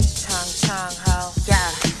Chung, ho.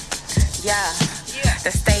 Yeah. The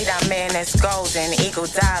state I'm in is golden, eagle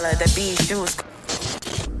dollar, the bijou's.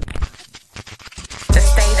 The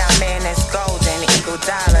state I'm in is golden, eagle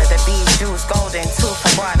dollar, the bijou's golden, too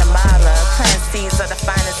from Guatemala. Plant seeds are the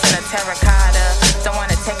finest in a terracotta. Don't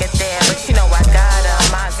wanna take it there, but you know I got a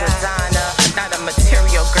Mazadana. Not a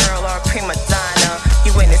material girl or a prima donna.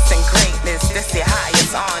 You innocent greatness, this your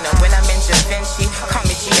highest honor. When I'm in Da Vinci, call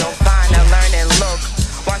me Giovanna. Learn and look,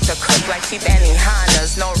 watch her cook like she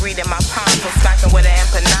Benihana's. No reading my palms, so smacking with an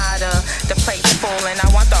empanada. The plate's full and I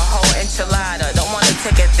want the whole enchilada. Don't wanna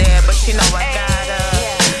take it there, but you know I gotta.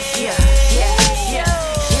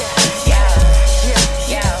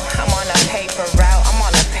 I'm on a paper route, I'm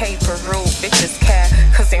on a paper route. Bitches care,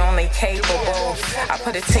 cause they only capable. I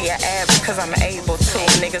put it to your abs, cause I'm able to.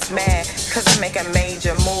 Niggas mad, cause I'm making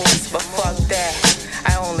major moves. But fuck that,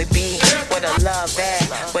 I only be with a love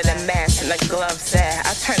at, with a mask and the gloves at.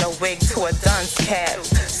 I turn a wig to a dunce cap.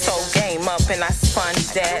 So game up and I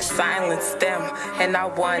sponge that. Silence them, and I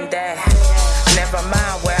won that. Never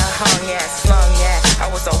mind where I hung at, slung at. I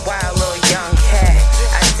was a wild little young cat.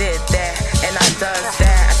 I did that, and I does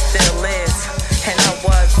that. I still is, and I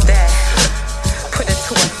was that. Put it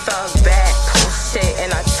to a thug back, pull shit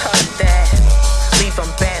and I tug that. Leave him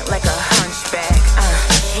bent like a hunchback.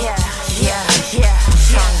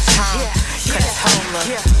 Chung,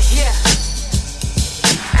 controller.